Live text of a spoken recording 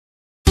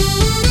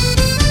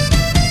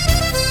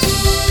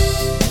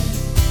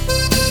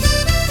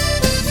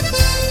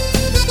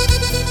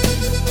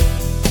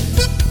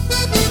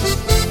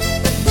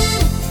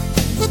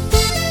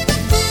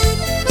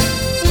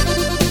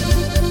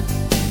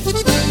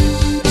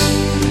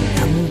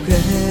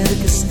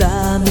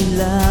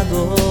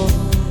lado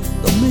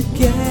no me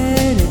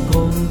quiere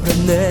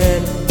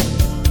comprender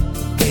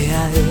que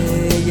a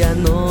ella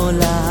no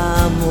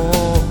la amo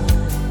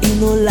y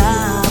no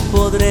la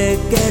podré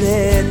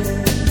querer.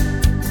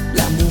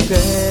 La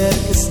mujer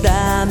que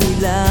está a mi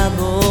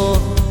lado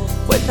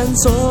fue tan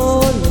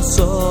solo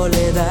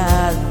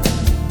soledad,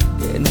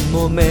 que en un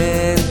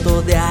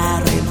momento de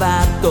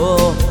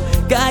arrebato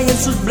cae en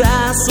sus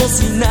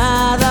brazos y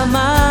nada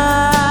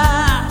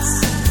más.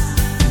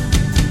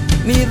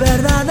 Mi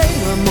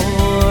verdadero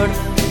amor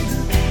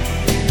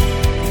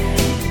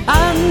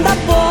anda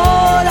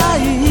por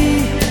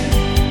ahí,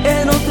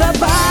 en otra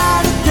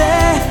parte,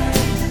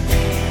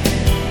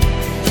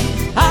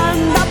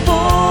 anda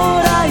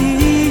por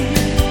ahí,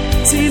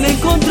 sin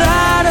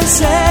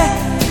encontrarse,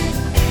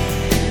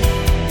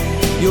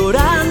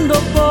 llorando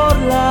por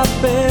la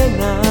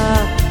pena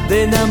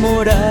de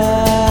enamorarse.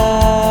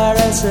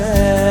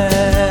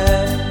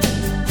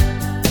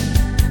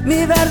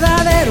 Mi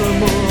verdadero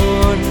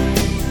amor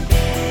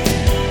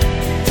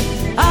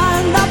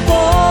anda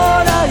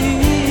por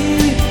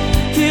ahí,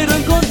 quiero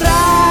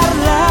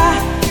encontrarla,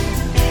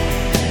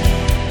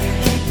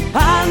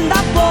 anda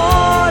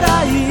por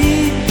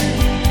ahí,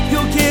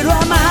 yo quiero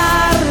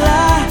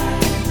amarla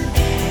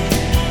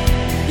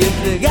y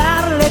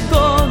entregarle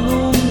con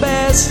un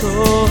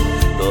beso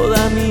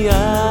toda mi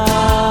alma.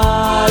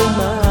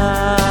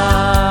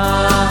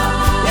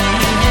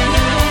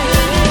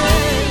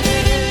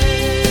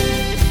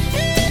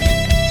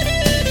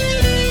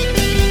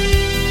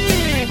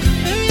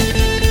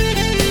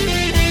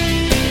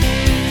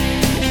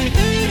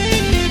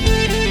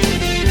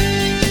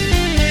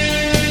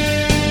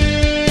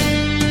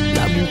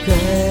 La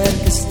mujer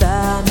que está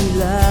a mi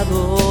lado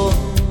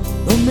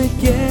no me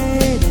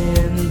quiere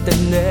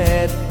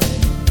entender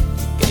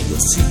que yo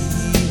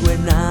sigo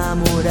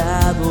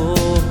enamorado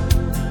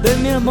de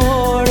mi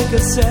amor que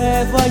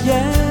se fue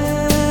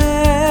ayer.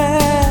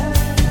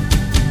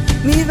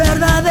 Mi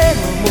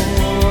verdadero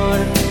amor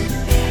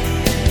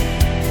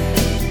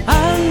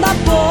anda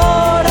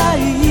por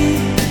ahí,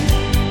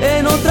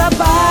 en otra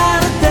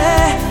parte,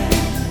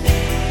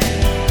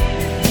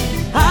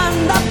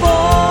 anda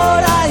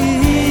por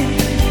ahí,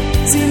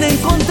 sin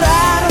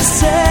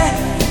encontrarse,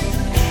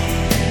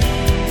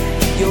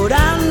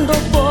 llorando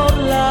por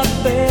la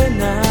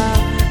pena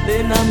de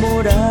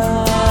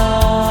enamorarse.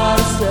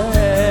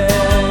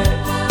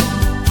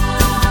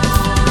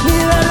 Mi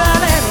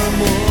verdadero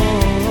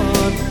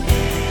amor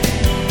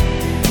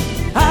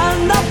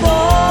anda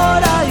por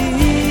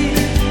ahí,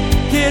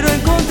 quiero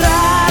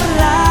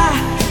encontrarla,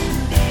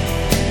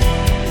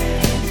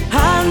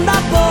 anda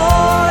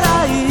por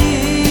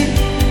ahí,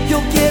 yo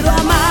quiero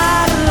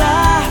amarla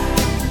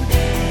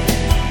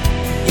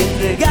y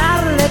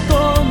entregarle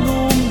con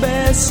un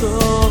beso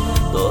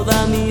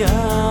toda mi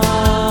alma.